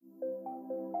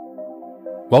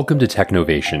Welcome to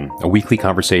Technovation, a weekly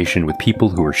conversation with people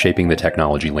who are shaping the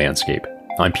technology landscape.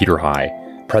 I'm Peter High,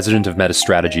 President of Meta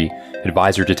Strategy,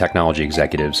 advisor to technology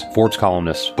executives, Forbes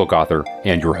columnist, book author,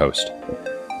 and your host.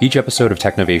 Each episode of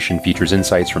Technovation features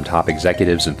insights from top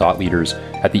executives and thought leaders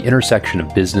at the intersection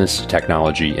of business,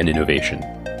 technology, and innovation.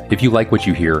 If you like what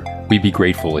you hear, we'd be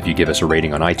grateful if you give us a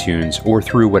rating on iTunes or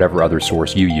through whatever other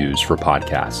source you use for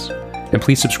podcasts. And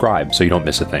please subscribe so you don't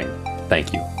miss a thing.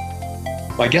 Thank you.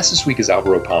 My guest this week is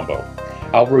Alvaro Pombo.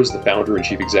 Alvaro is the founder and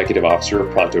chief executive officer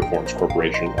of ProntoForms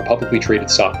Corporation, a publicly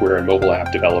traded software and mobile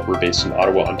app developer based in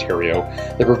Ottawa, Ontario,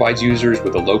 that provides users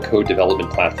with a low-code development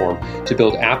platform to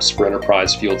build apps for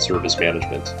enterprise field service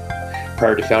management.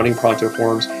 Prior to founding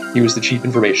ProntoForms, he was the chief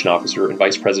information officer and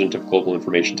vice president of global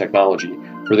information technology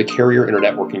for the carrier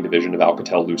internetworking division of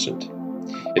Alcatel-Lucent.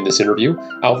 In this interview,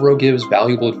 Alvaro gives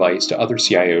valuable advice to other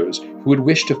CIOs who would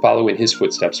wish to follow in his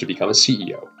footsteps to become a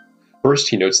CEO. First,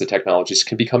 he notes that technologists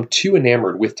can become too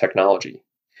enamored with technology.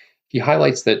 He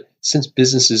highlights that since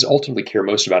businesses ultimately care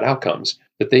most about outcomes,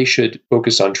 that they should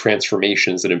focus on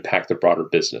transformations that impact the broader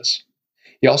business.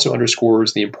 He also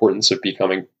underscores the importance of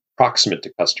becoming proximate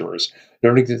to customers,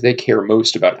 noting that they care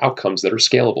most about outcomes that are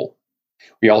scalable.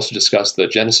 We also discuss the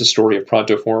genesis story of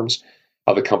ProntoForms,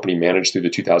 how the company managed through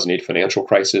the 2008 financial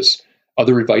crisis,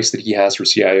 other advice that he has for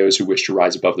CIOs who wish to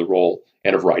rise above the role,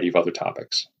 and a variety of other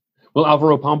topics. Well,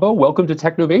 Alvaro Pombo, welcome to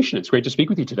Technovation. It's great to speak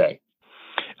with you today.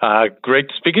 Great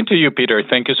speaking to you, Peter.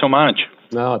 Thank you so much.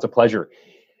 No, it's a pleasure.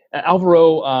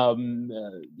 Alvaro,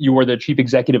 you are the chief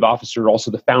executive officer, also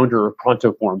the founder of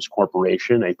ProntoForms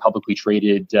Corporation, a publicly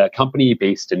traded company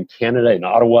based in Canada, in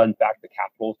Ottawa, in fact, the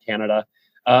capital of Canada,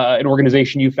 an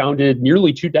organization you founded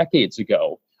nearly 2 decades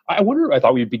ago. I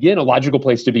thought we'd begin, a logical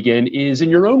place to begin is, in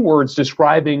your own words,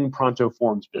 describing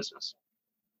ProntoForms business.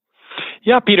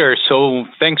 Yeah, Peter. So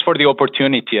thanks for the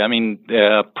opportunity. I mean,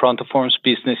 ProntoForms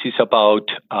business is about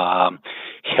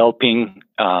helping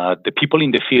the people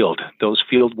in the field, those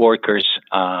field workers,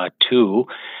 to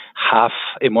have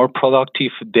a more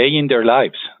productive day in their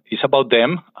lives. It's about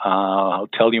them. I'll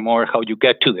tell you more how you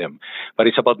get to them, but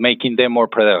it's about making them more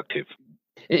productive.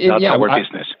 That's our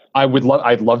business.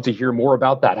 I'd love to hear more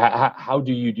about that. How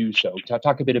do you do so?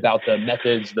 Talk a bit about the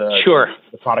methods, the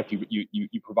product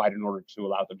you provide in order to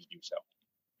allow them to do so.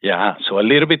 Yeah, so a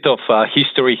little bit of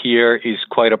history here is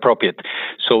quite appropriate.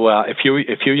 So a few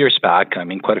years back,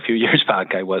 quite a few years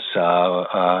back,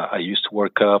 I used to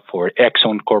work for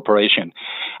Exxon Corporation,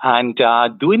 and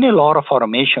doing a lot of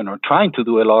automation, or trying to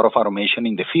do a lot of automation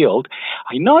in the field.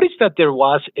 I noticed that there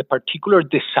was a particular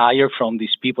desire from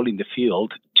these people in the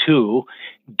field to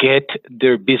get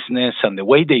their business and the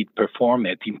way they perform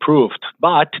it improved.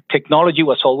 But technology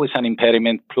was always an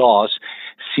impediment, plus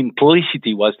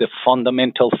simplicity was the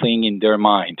fundamental thing in their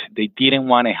mind. They didn't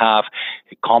want to have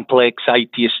a complex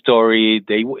IT story.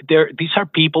 These are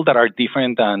people that are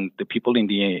different than the people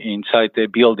inside the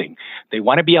building. They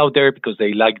want to be out there because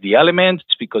they like the elements,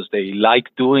 because they like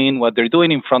doing what they're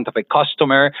doing in front of a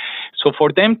customer. So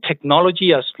for them,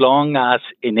 technology, as long as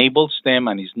enables them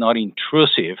and is not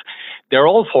intrusive, they're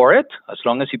all for it, as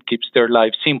long as it keeps their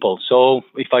life simple. So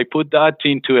if I put that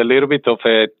into a little bit of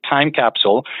a time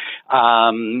capsule,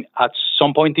 at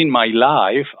some point in my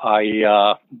life,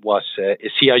 I was a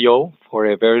CIO for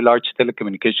a very large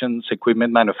telecommunications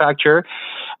equipment manufacturer.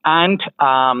 And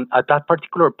at that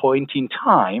particular point in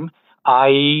time,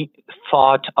 I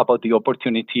thought about the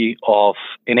opportunity of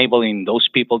enabling those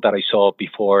people that I saw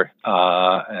before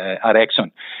at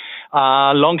Exxon.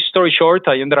 Long story short,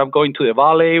 I ended up going to the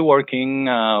Valley, working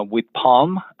with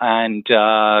Palm, and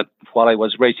while I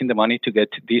was raising the money to get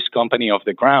this company off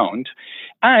the ground,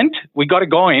 and we got it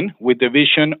going with the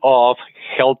vision of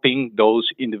helping those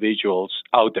individuals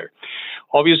out there.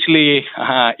 Obviously,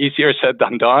 easier said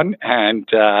than done, and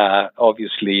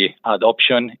obviously,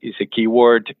 adoption is a key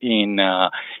word in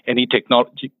any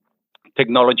technology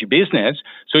business.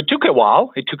 So it took a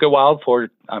while. It took a while for,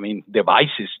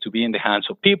 devices to be in the hands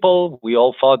of people. We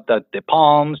all thought that the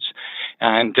Palms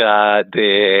and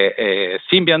the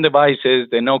Symbian devices,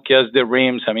 the Nokias, the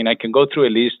RIMs, I can go through a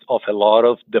list of a lot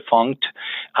of defunct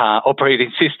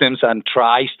operating systems and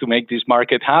tries to make this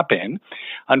market happen.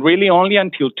 And really only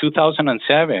until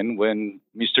 2007, when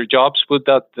Mr. Jobs put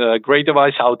that great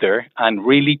device out there, and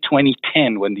really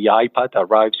 2010, when the iPad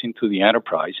arrives into the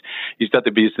enterprise, is that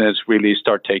the business really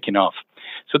start taking off.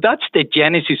 So that's the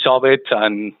genesis of it,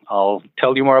 and I'll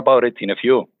tell you more about it in a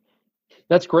few.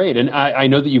 That's great. And I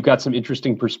know that you've got some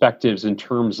interesting perspectives in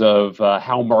terms of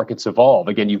how markets evolve.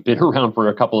 Again, you've been around for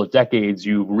a couple of decades.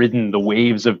 You've ridden the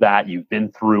waves of that. You've been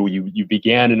through, you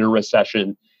began in a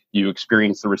recession. You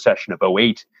experienced the recession of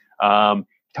 2008.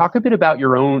 Talk a bit about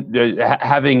your own,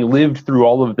 having lived through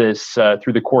all of this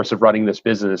through the course of running this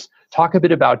business. Talk a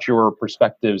bit about your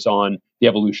perspectives on the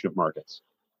evolution of markets.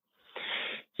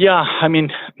 Yeah, I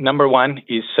mean, number one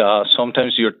is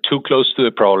sometimes you're too close to the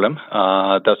problem.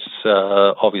 That's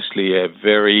obviously a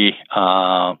very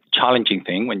challenging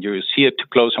thing. When you see it too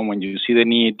close and when you see the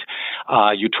need,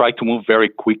 you try to move very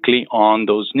quickly on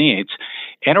those needs.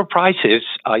 Enterprises,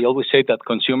 I always say that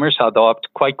consumers adopt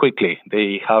quite quickly.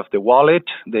 They have the wallet,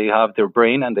 they have their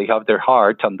brain, and they have their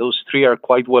heart, and those three are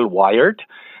quite well wired.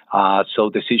 So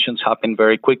decisions happen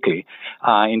very quickly.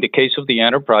 In the case of the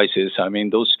enterprises, I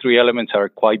mean, those three elements are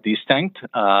quite distinct.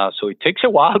 So it takes a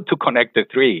while to connect the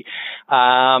three.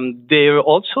 There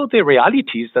also the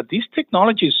reality is that these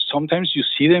technologies, sometimes you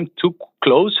see them too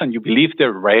close and you believe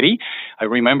they're ready. I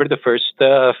remember the first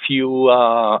few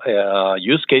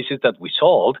use cases that we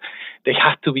solved. They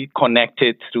had to be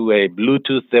connected through a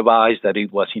Bluetooth device that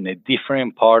it was in a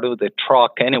different part of the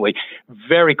truck. Anyway,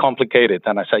 very complicated.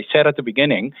 And as I said at the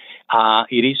beginning,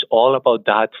 it is all about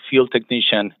that field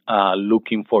technician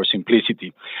looking for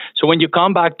simplicity. So when you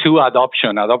come back to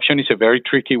adoption is a very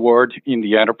tricky word in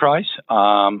the enterprise.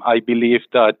 I believe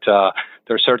that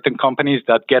there are certain companies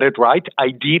that get it right. I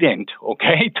didn't,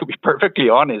 okay, to be perfectly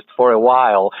honest, for a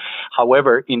while.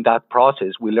 However, in that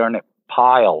process, we learn a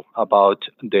pile about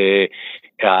the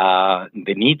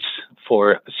needs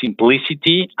for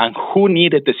simplicity and who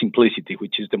needed the simplicity,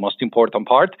 which is the most important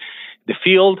part, the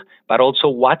field, but also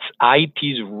what's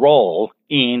IT's role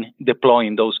in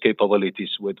deploying those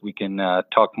capabilities. We can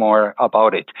talk more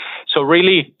about it. So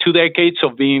really 2 decades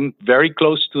of being very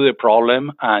close to the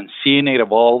problem and seeing it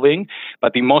evolving.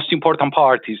 But the most important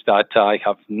part is that I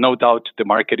have no doubt the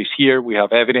market is here. We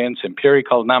have evidence,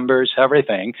 empirical numbers,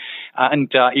 everything. And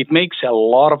it makes a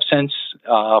lot of sense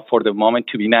for the moment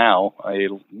to be now.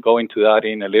 I'll go into that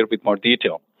in a little bit more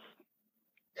detail.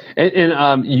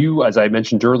 And you, as I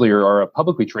mentioned earlier, are a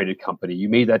publicly traded company. You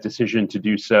made that decision to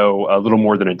do so a little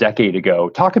more than a decade ago.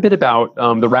 Talk a bit about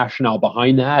the rationale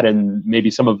behind that and maybe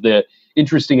some of the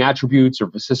interesting attributes or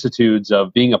vicissitudes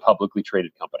of being a publicly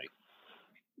traded company.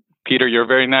 Peter, you're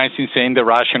very nice in saying the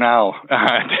rationale.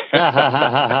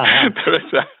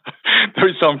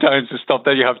 There's sometimes stuff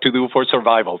that you have to do for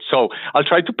survival. So I'll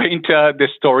try to paint the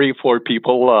story for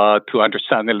people to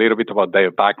understand a little bit about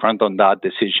the background on that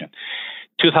decision.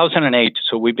 2008,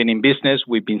 so we've been in business,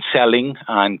 we've been selling,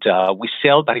 and we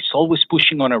sell, but it's always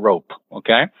pushing on a rope,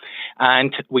 okay?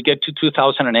 And we get to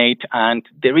 2008, and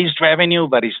there is revenue,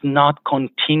 but it's not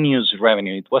continuous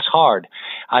revenue. It was hard.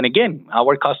 And again,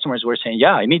 our customers were saying,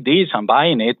 yeah, I need this, I'm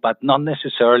buying it, but not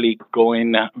necessarily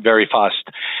going very fast.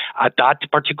 At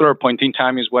that particular point in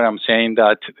time is where I'm saying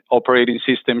that operating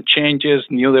system changes,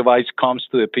 new device comes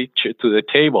to the picture, to the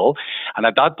table, and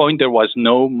at that point, there was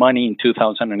no money in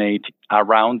 2008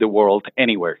 around the world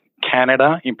anywhere.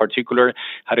 Canada, in particular,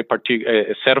 had a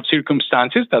set of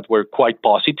circumstances that were quite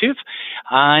positive.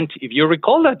 And if you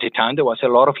recall at the time, there was a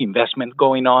lot of investment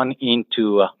going on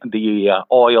into the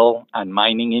oil and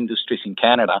mining industries in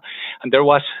Canada. And there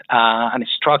was a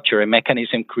structure, a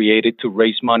mechanism created to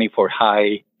raise money for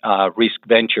high risk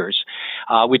ventures.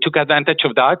 We took advantage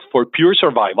of that for pure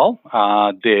survival.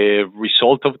 The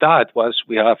result of that was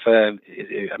we have,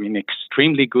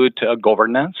 extremely good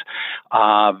governance,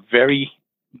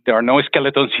 there are no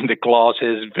skeletons in the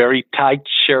closets, very tight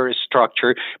share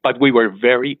structure, but we were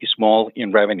very small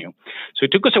in revenue. So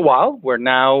it took us a while. We're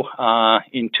now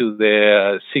into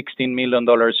the $16 million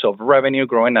of revenue,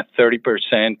 growing at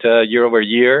 30% year over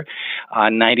year.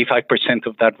 95%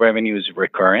 of that revenue is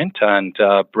recurrent and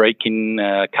breaking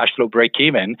cash flow break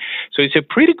even. So it's a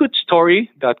pretty good story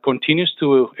that continues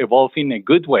to evolve in a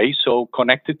good way. So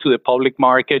connected to the public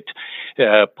market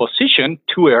position,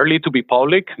 too early to be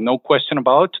public, no question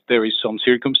about. There is some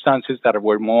circumstances that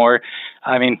were more,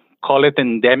 call it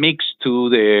endemics to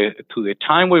the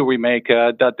time where we make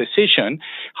that decision.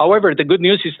 However, the good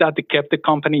news is that they kept the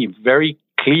company very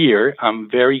clear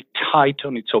and very tight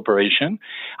on its operation,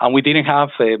 and we didn't have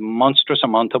a monstrous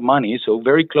amount of money, so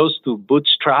very close to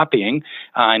bootstrapping,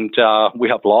 and we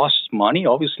have lost money,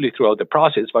 obviously, throughout the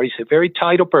process, but it's a very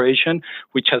tight operation,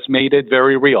 which has made it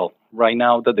very real. Right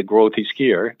now that the growth is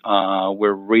here,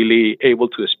 we're really able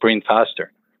to sprint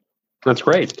faster. That's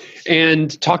great.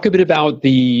 And talk a bit about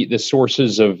the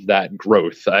sources of that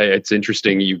growth. It's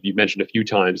interesting. You mentioned a few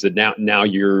times that now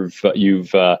you've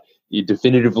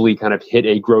definitively kind of hit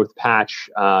a growth patch.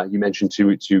 You mentioned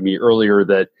to me earlier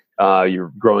that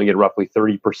you're growing at roughly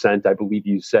 30%, I believe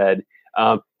you said.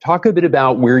 Talk a bit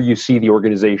about where you see the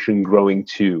organization growing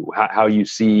to, how you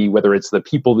see whether it's the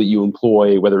people that you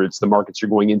employ, whether it's the markets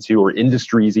you're going into or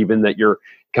industries even that you're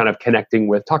kind of connecting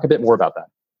with. Talk a bit more about that.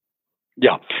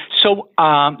 Yeah. So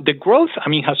the growth,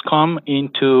 has come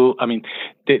into,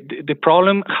 the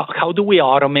problem, how do we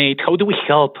automate, how do we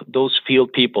help those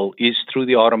field people is through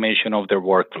the automation of their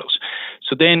workflows.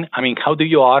 So then, how do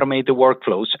you automate the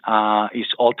workflows? Is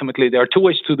ultimately, there are two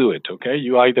ways to do it, okay?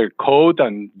 You either code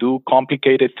and do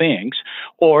complicated things,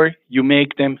 or you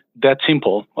make them that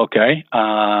simple, okay?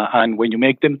 And when you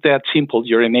make them that simple,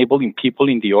 you're enabling people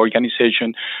in the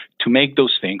organization to make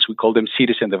those things. We call them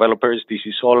citizen developers. This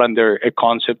is all under a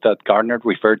concept that Gartner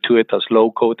referred to it as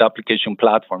low-code application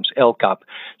platforms, LCAP.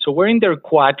 So we're in their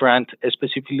quadrant,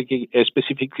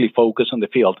 specifically focused on the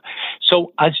field.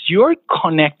 So as you're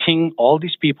connecting all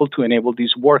these people to enable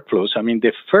these workflows,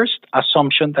 the first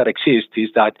assumption that exists is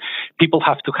that people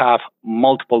have to have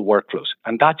multiple workflows.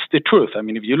 And that's the truth.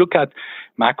 If you look at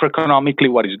macroeconomically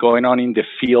what is going on in the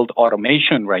field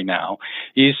automation right now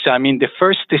is, the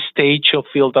first stage of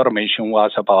field automation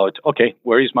was about, okay,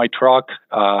 where is my truck?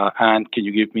 And can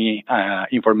you give me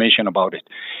information about it?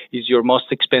 It's your most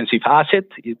expensive asset.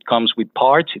 It comes with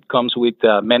parts. It comes with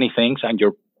many things, and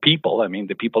your people,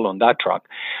 the people on that truck.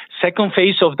 Second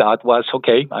phase of that was,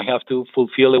 okay, I have to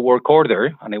fulfill a work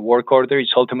order, and a work order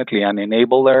is ultimately an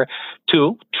enabler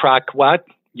to track what?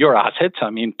 Your assets,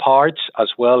 parts,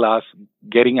 as well as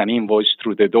getting an invoice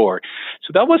through the door.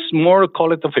 So that was more,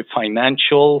 call it, of a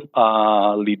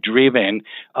financially driven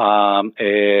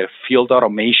field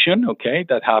automation, okay,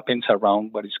 that happens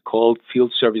around what is called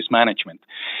field service management.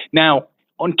 Now,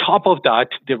 on top of that,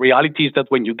 the reality is that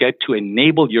when you get to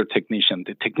enable your technician,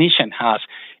 the technician has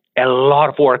a lot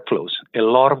of workflows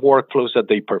that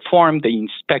they perform. They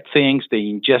inspect things, they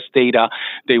ingest data,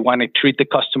 they want to treat the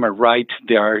customer right.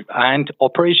 And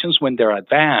operations, when they're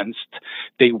advanced,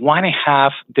 they want to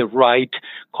have the right,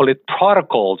 call it,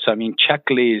 protocols,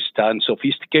 checklists and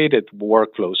sophisticated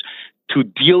workflows to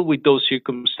deal with those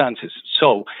circumstances.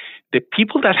 So the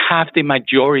people that have the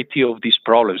majority of these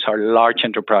problems are large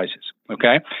enterprises,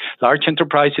 okay? Large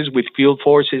enterprises with field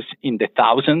forces in the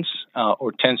thousands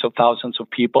or tens of thousands of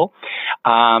people.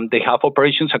 They have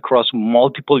operations across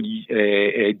multiple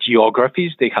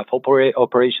geographies. They have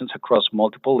operations across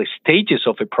multiple stages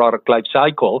of a product life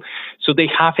cycle. So they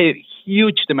have a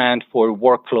huge demand for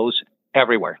workflows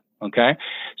everywhere. Okay,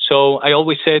 so I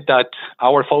always said that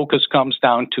our focus comes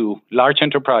down to large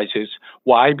enterprises.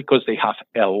 Why? Because they have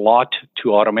a lot to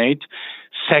automate.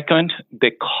 Second, the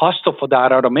cost of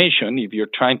that automation, if you're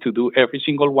trying to do every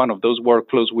single one of those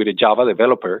workflows with a Java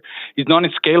developer, is not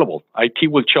scalable.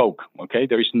 IT will choke, okay?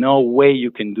 There is no way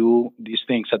you can do these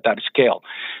things at that scale.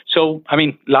 So,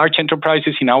 large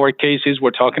enterprises, in our cases,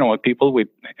 we're talking about people with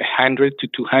 100 to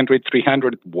 200,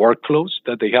 300 workflows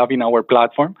that they have in our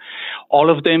platform. All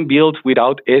of them built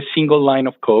without a single line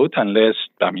of code, unless,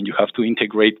 you have to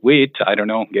integrate with,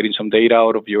 getting some data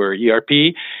out of your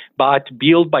ERP, but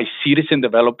built by citizen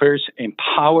developers,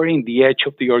 empowering the edge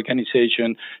of the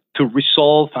organization to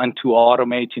resolve and to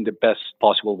automate in the best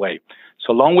possible way.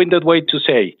 So long-winded way to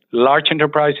say, large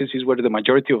enterprises is where the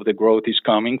majority of the growth is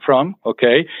coming from,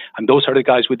 okay? And those are the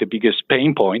guys with the biggest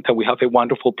pain point, and we have a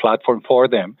wonderful platform for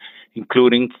them,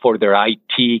 including for their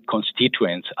IT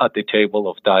constituents at the table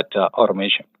of that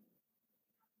automation.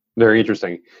 Very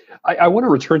interesting. I want to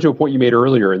return to a point you made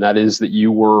earlier, and that is that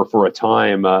you were, for a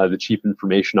time, the chief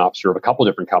information officer of a couple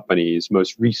different companies,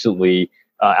 most recently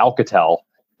Alcatel,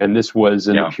 and this was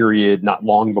in a period not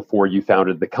long before you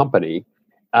founded the company.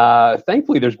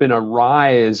 Thankfully, there's been a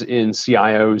rise in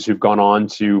CIOs who've gone on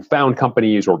to found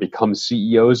companies or become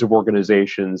CEOs of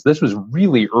organizations. This was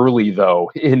really early, though,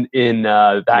 in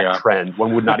that trend.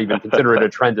 One would not even consider it a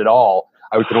trend at all.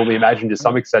 I can only imagine, to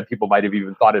some extent, people might have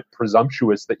even thought it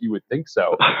presumptuous that you would think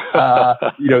so.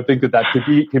 Think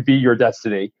that could be your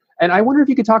destiny. And I wonder if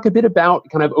you could talk a bit about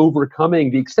kind of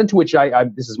overcoming the extent to which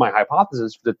this is my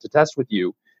hypothesis to test with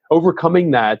you,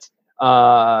 overcoming that,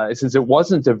 since it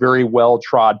wasn't a very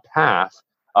well-trod path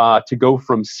to go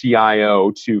from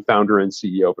CIO to founder and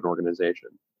CEO of an organization.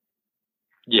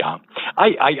 Yeah,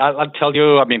 I'll tell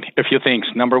you, a few things.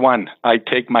 Number one, I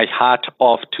take my hat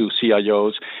off to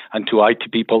CIOs and to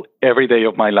IT people every day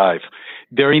of my life.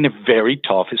 They're in a very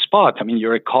tough spot.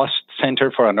 You're a cost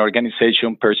center for an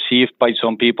organization perceived by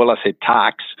some people as a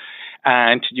tax,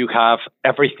 and you have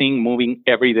everything moving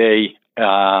every day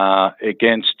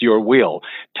against your will.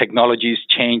 Technology is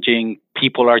changing,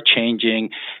 people are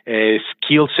changing,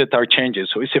 skill set are changing.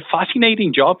 So it's a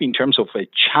fascinating job in terms of a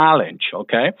challenge,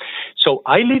 okay? So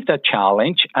I lived that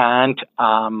challenge, and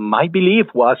my belief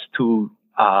was to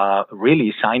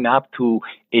really sign up to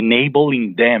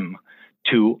enabling them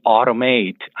to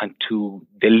automate and to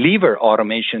deliver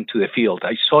automation to the field.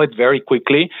 I saw it very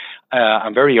quickly.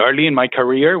 I'm very early in my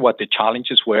career, what the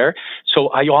challenges were. So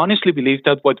I honestly believe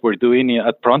that what we're doing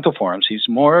at Prontoforms is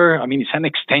more, it's an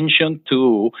extension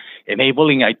to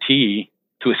enabling IT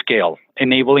to scale,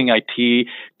 enabling IT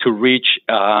to reach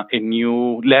a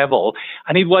new level.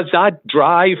 And it was that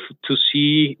drive to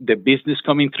see the business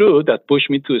coming through that pushed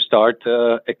me to start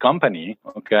a company,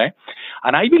 okay?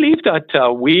 And I believe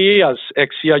that we as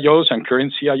ex-CIOs and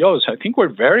current CIOs, I think we're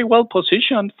very well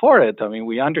positioned for it.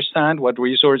 We understand what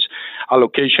resource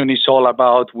allocation is all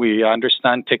about. We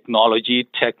understand technology,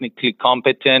 technically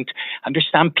competent,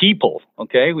 understand people,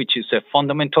 okay, which is a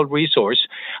fundamental resource,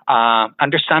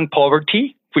 understand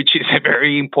poverty, which is a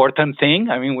very important thing.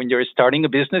 When you're starting a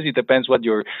business, it depends what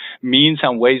your means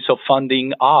and ways of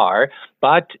funding are,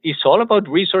 but it's all about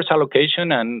resource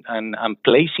allocation and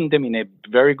placing them in a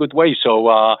very good way. So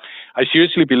I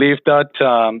seriously believe that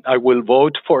I will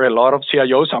vote for a lot of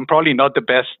CIOs. I'm probably not the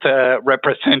best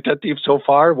representative so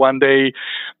far. One day,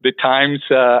 the Times,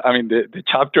 the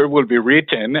chapter will be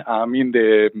written. I'm in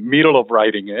the middle of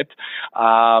writing it.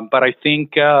 But I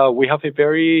think we have a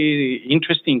very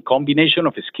interesting combination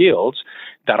of skills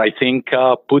that I think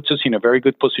puts us in a very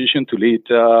good position to lead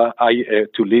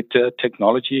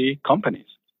technology companies.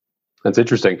 That's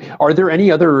interesting. Are there any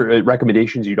other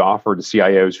recommendations you'd offer to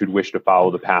CIOs who'd wish to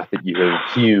follow the path that you have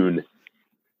hewn?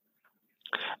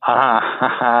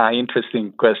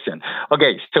 Interesting question.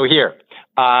 Okay, so here,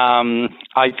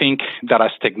 I think that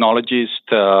as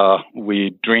technologists,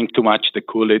 we drink too much the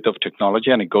Kool-Aid of technology,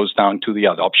 and it goes down to the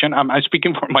adoption. I'm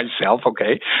speaking for myself,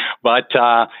 okay, but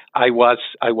I was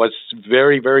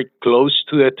very, very close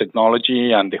to the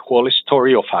technology and the whole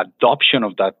story of adoption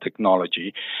of that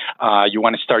technology. You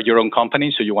want to start your own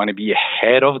company, so you want to be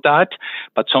ahead of that,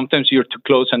 but sometimes you're too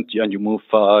close and you move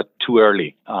too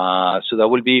early. So that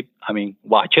will be,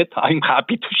 watch it. I'm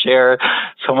happy to share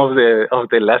some of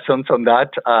the lessons on that.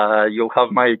 You'll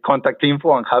have my contact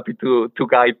info. I'm happy to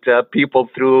guide people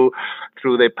through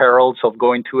the perils of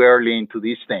going too early into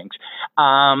these things.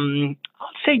 I'll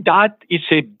say that is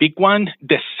a big one.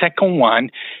 The second one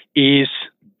is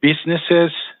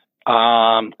businesses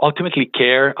ultimately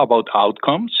care about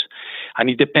outcomes. And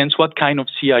it depends what kind of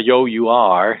CIO you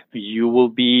are. You will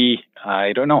be,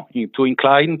 to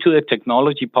incline to the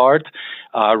technology part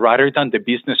rather than the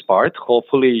business part.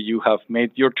 Hopefully, you have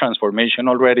made your transformation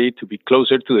already to be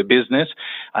closer to the business.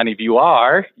 And if you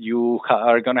are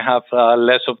going to have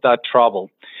less of that trouble.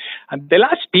 And the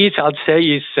last piece I'll say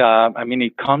is,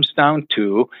 it comes down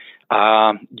to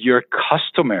your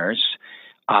customers.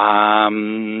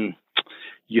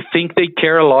 You think they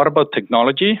care a lot about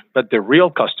technology, but the real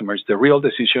customers, the real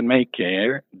decision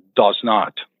maker, does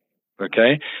not.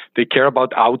 Okay? They care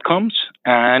about outcomes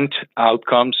and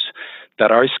outcomes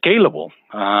that are scalable.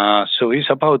 So it's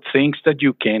about things that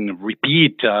you can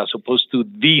repeat as opposed to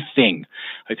the thing.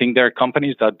 I think there are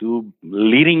companies that do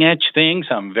leading edge things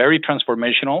and very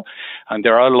transformational, and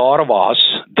there are a lot of us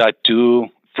that do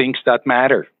things that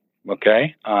matter.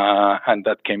 Okay, and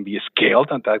that can be scaled,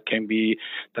 and that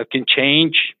can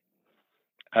change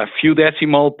a few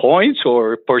decimal points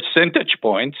or percentage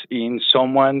points in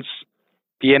someone's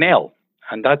P&L,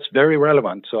 and that's very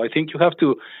relevant. So I think you have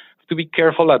to be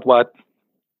careful at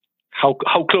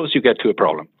how close you get to a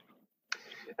problem.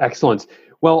 Excellent.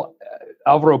 Well,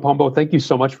 Alvaro Pombo, thank you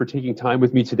so much for taking time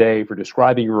with me today, for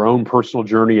describing your own personal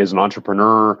journey as an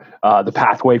entrepreneur, the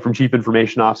pathway from Chief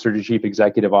Information Officer to Chief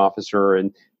Executive Officer,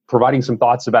 and providing some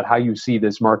thoughts about how you see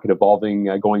this market evolving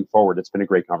going forward. It's been a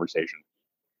great conversation.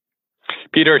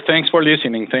 Peter, thanks for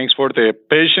listening. Thanks for the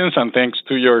patience, and thanks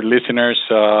to your listeners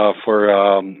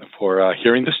for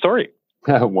hearing the story.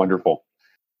 Wonderful.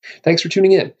 Thanks for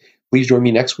tuning in. Please join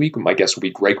me next week when my guest will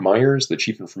be Greg Myers, the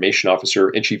Chief Information Officer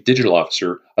and Chief Digital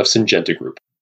Officer of Syngenta Group.